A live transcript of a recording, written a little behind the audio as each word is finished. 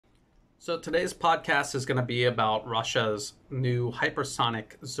So today's podcast is going to be about Russia's new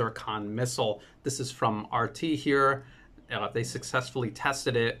hypersonic Zircon missile. This is from RT here. They successfully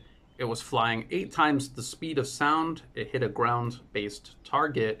tested it. It was flying 8 times the speed of sound. It hit a ground-based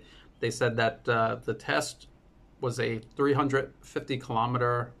target. They said that the test was a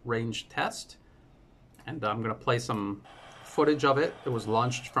 350-kilometer range test. And I'm going to play some footage of it. It was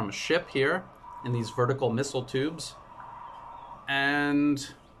launched from a ship here in these vertical missile tubes. And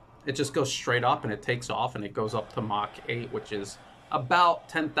it just goes straight up and it takes off and it goes up to Mach 8, which is about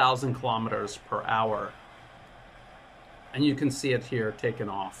 10,000 kilometers per hour. And you can see it here taking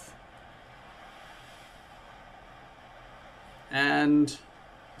off. And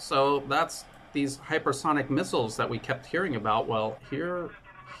so that's these hypersonic missiles that we kept hearing about. Well, here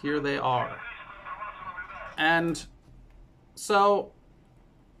they are. And so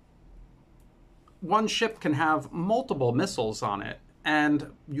one ship can have multiple missiles on it. And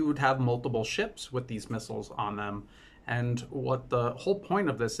you would have multiple ships with these missiles on them. And what the whole point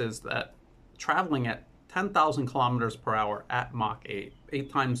of this is that traveling at 10,000 kilometers per hour at Mach 8,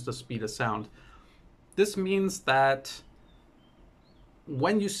 8 times the speed of sound, this means that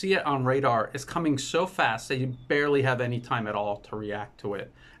when you see it on radar, it's coming so fast that you barely have any time at all to react to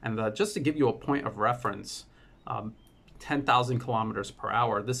it. And just to give you a point of reference, 10,000 kilometers per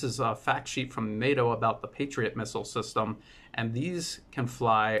hour. This is a fact sheet from NATO about the Patriot missile system, and these can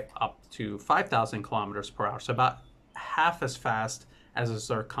fly up to 5,000 kilometers per hour, so about half as fast as a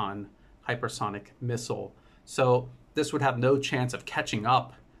Zircon hypersonic missile. So this would have no chance of catching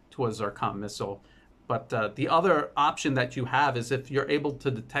up to a Zircon missile. But the other option that you have is if you're able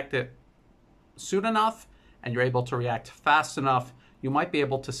to detect it soon enough and you're able to react fast enough, you might be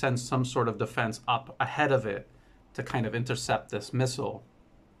able to send some sort of defense up ahead of it to kind of intercept this missile.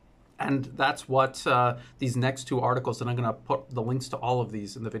 And that's what these next 2 articles, and I'm going to put the links to all of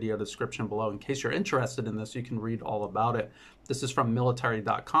these in the video description below. In case you're interested in this, you can read all about it. This is from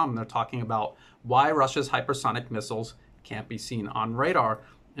military.com. They're talking about why Russia's hypersonic missiles can't be seen on radar.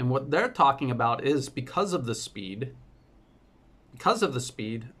 And what they're talking about is because of the speed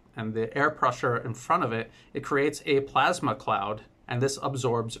and the air pressure in front of it, it creates a plasma cloud, and this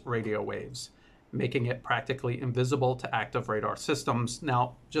absorbs radio waves, making it practically invisible to active radar systems.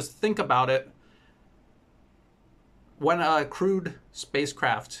 Now, just think about it. When a crewed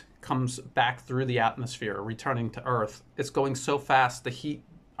spacecraft comes back through the atmosphere, returning to Earth, it's going so fast, the heat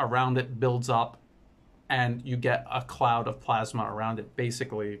around it builds up, and you get a cloud of plasma around it,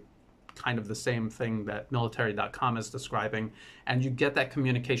 basically kind of the same thing that military.com is describing. And you get that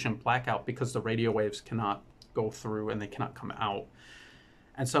communication blackout because the radio waves cannot go through and they cannot come out.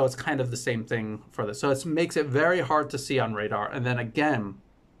 And so it's kind of the same thing for this. So it makes it very hard to see on radar. And then again,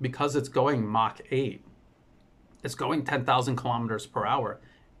 because it's going Mach 8, it's going 10,000 kilometers per hour.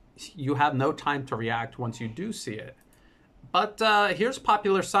 You have no time to react once you do see it. But here's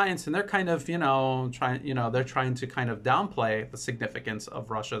Popular Science, and they're kind of, they're trying to kind of downplay the significance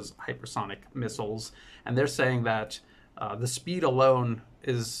of Russia's hypersonic missiles. And they're saying that the speed alone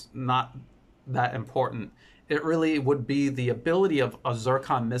is not that important. It really would be the ability of a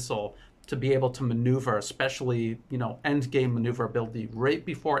Zircon missile to be able to maneuver, especially, end game maneuverability right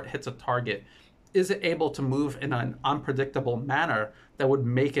before it hits a target. Is it able to move in an unpredictable manner that would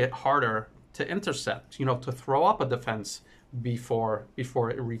make it harder to intercept, to throw up a defense before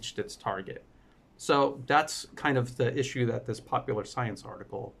it reached its target? So that's kind of the issue that this Popular Science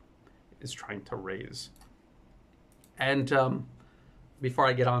article is trying to raise. And before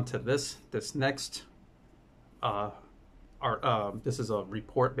I get on to this next this is a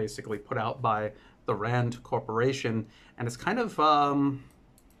report basically put out by the RAND Corporation, and it's kind of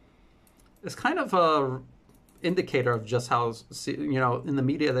a indicator of just how, in the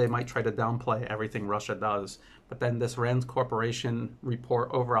media they might try to downplay everything Russia does, but then this RAND Corporation report,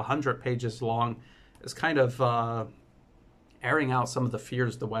 over 100 pages long, is kind of airing out some of the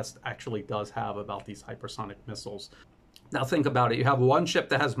fears the West actually does have about these hypersonic missiles. Now think about it. You have one ship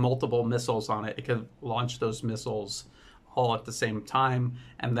that has multiple missiles on it. It can launch those missiles all at the same time,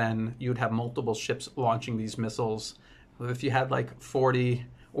 and then you'd have multiple ships launching these missiles. If you had like 40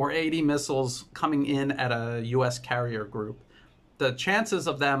 or 80 missiles coming in at a U.S. carrier group, the chances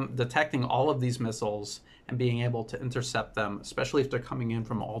of them detecting all of these missiles and being able to intercept them, especially if they're coming in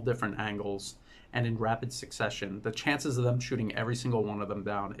from all different angles and in rapid succession, the chances of them shooting every single one of them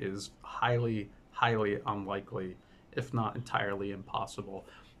down is highly, highly unlikely, if not entirely impossible.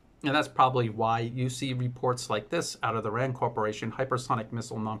 And that's probably why you see reports like this out of the RAND Corporation: hypersonic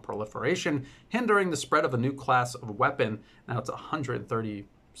missile nonproliferation, hindering the spread of a new class of weapon. Now it's 130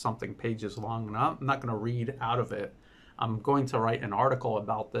 something pages long, and I'm not going to read out of it. I'm going to write an article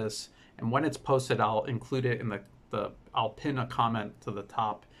about this, and when it's posted, I'll include it in I'll pin a comment to the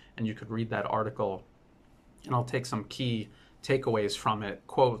top, and you could read that article, and I'll take some key takeaways from it,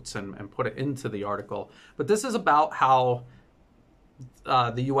 quotes, and put it into the article. But this is about how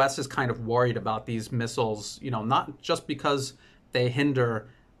the U.S. is kind of worried about these missiles, not just because they hinder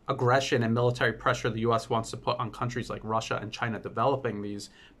aggression and military pressure the U.S. wants to put on countries like Russia and China developing these,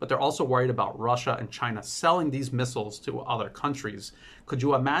 but they're also worried about Russia and China selling these missiles to other countries. Could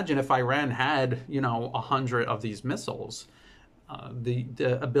you imagine if Iran had, 100 of these missiles?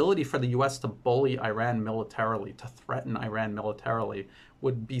 The ability for the U.S. to bully Iran militarily, to threaten Iran militarily,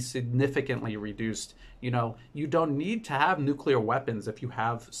 would be significantly reduced. You don't need to have nuclear weapons if you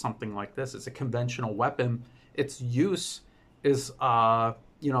have something like this. It's a conventional weapon. Its use is,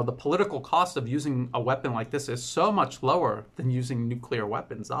 the political cost of using a weapon like this is so much lower than using nuclear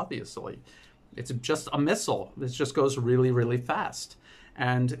weapons, obviously. It's just a missile. It just goes really, really fast.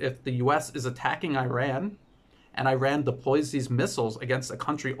 And if the U.S. is attacking Iran, and Iran deploys these missiles against a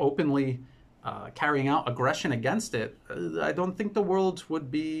country openly carrying out aggression against it, I don't think the world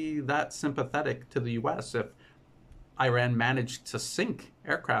would be that sympathetic to the U.S. if Iran managed to sink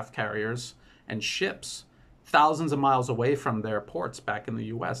aircraft carriers and ships thousands of miles away from their ports back in the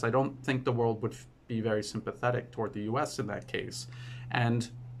U.S. I don't think the world would be very sympathetic toward the U.S. in that case. And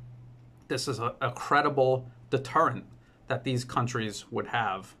this is a credible deterrent that these countries would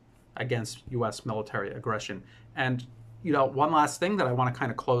have against U.S. military aggression. And, one last thing that I want to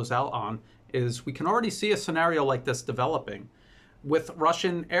kind of close out on is we can already see a scenario like this developing with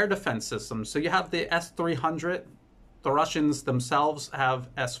Russian air defense systems. So you have the S-300. The Russians themselves have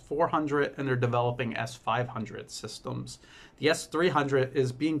S-400, and they're developing S-500 systems. The S-300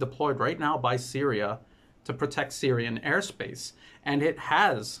 is being deployed right now by Syria to protect Syrian airspace, and it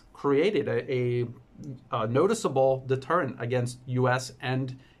has created a noticeable deterrent against U.S.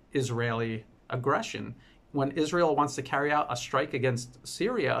 and Israeli aggression. When Israel wants to carry out a strike against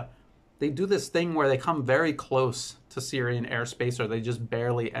Syria, they do this thing where they come very close to Syrian airspace, or they just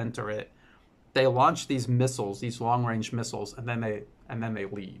barely enter it. They launch these missiles, these long-range missiles, and then they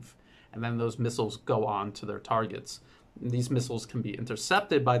leave. And then those missiles go on to their targets. And these missiles can be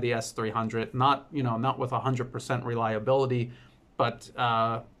intercepted by the S-300, not with 100% reliability, but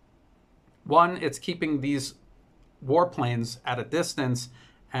one, it's keeping these warplanes at a distance,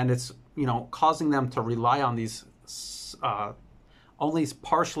 and it's causing them to rely on these only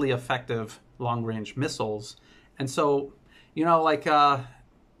partially effective long-range missiles. And so,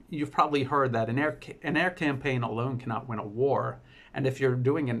 you've probably heard that an air campaign alone cannot win a war. And if you're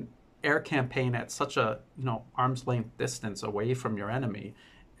doing an air campaign at such a arm's length distance away from your enemy,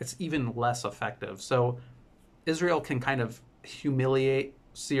 it's even less effective. So Israel can kind of humiliate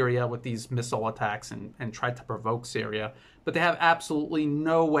Syria with these missile attacks and try to provoke Syria, but they have absolutely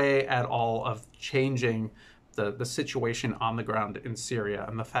no way at all of changing the situation on the ground in Syria,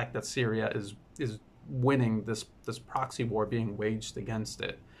 and the fact that Syria is winning this proxy war being waged against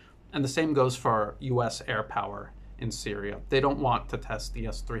it. And the same goes for U.S. air power in Syria. They don't want to test the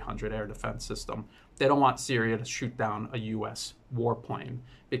S-300 air defense system. They don't want Syria to shoot down a U.S. warplane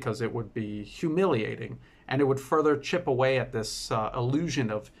because it would be humiliating, and it would further chip away at this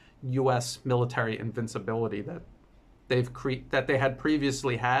illusion of U.S. military invincibility that they had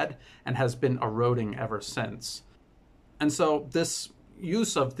previously had and has been eroding ever since. And so this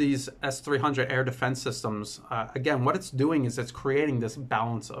use of these S-300 air defense systems, again, what it's doing is it's creating this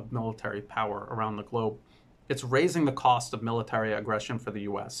balance of military power around the globe. It's raising the cost of military aggression for the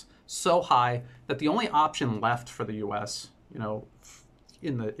U.S. so high that the only option left for the U.S.,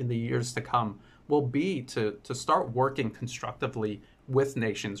 in the years to come, will be to start working constructively with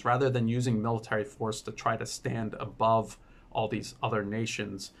nations rather than using military force to try to stand above all these other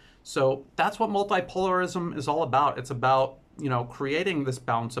nations. So that's what multipolarism is all about. It's about creating this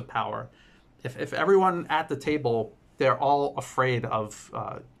balance of power. If everyone at the table, they're all afraid of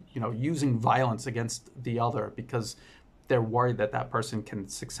using violence against the other because they're worried that that person can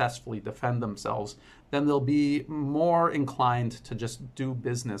successfully defend themselves, then they'll be more inclined to just do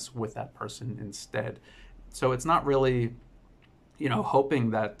business with that person instead. So it's not really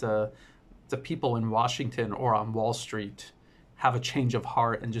hoping that the people in Washington or on Wall Street have a change of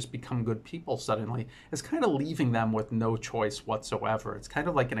heart and just become good people suddenly. It's kind of leaving them with no choice whatsoever. It's kind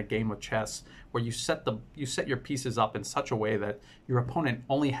of like in a game of chess where you set your pieces up in such a way that your opponent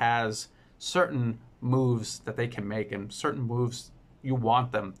only has certain moves that they can make and certain moves you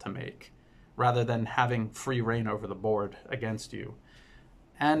want them to make, rather than having free reign over the board against you.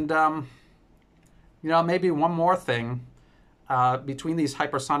 And maybe one more thing. between these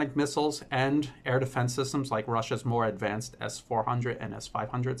hypersonic missiles and air defense systems like Russia's more advanced S-400 and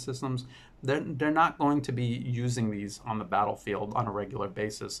S-500 systems, they're not going to be using these on the battlefield on a regular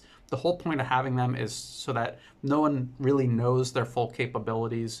basis. The whole point of having them is so that no one really knows their full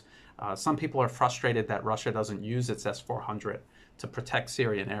capabilities. Some people are frustrated that Russia doesn't use its S-400 to protect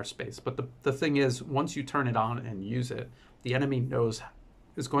Syrian airspace. But the thing is, once you turn it on and use it, the enemy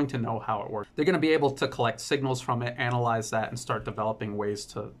is going to know how it works. They're going to be able to collect signals from it, analyze that, and start developing ways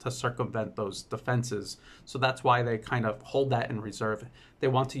to circumvent those defenses. So that's why they kind of hold that in reserve. They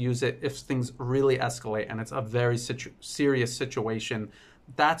want to use it if things really escalate and it's a very serious situation.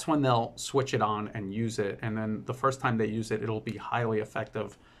 That's when they'll switch it on and use it. And then the first time they use it, it'll be highly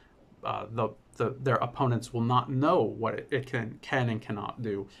effective. Their opponents will not know what it can and cannot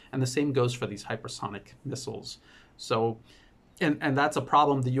do. And the same goes for these hypersonic missiles. So, and that's a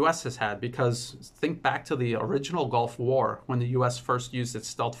problem the U.S. has had, because think back to the original Gulf War when the U.S. first used its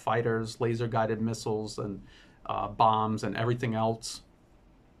stealth fighters, laser-guided missiles, and bombs and everything else.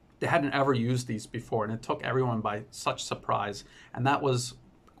 They hadn't ever used these before, and it took everyone by such surprise. And that was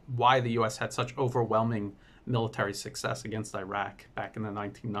why the U.S. had such overwhelming military success against Iraq back in the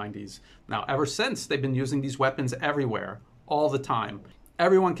 1990s. Now, ever since, they've been using these weapons everywhere, all the time.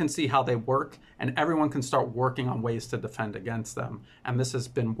 Everyone can see how they work, and everyone can start working on ways to defend against them. And this has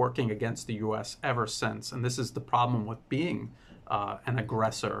been working against the U.S. ever since. And this is the problem with being an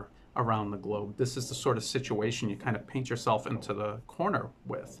aggressor around the globe. This is the sort of situation you kind of paint yourself into the corner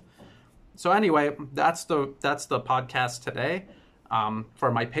with. So anyway, that's the podcast today.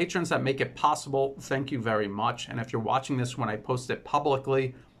 For my patrons that make it possible, thank you very much. And if you're watching this when I post it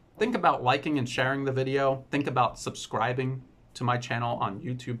publicly, think about liking and sharing the video. Think about subscribing to my channel on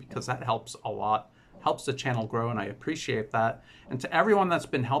YouTube, because that helps a lot, helps the channel grow, and I appreciate that. And to everyone that's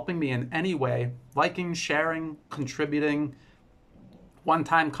been helping me in any way, liking, sharing, contributing,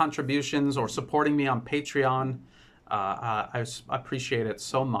 one-time contributions, or supporting me on Patreon, I appreciate it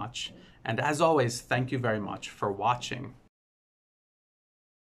so much. And as always, thank you very much for watching.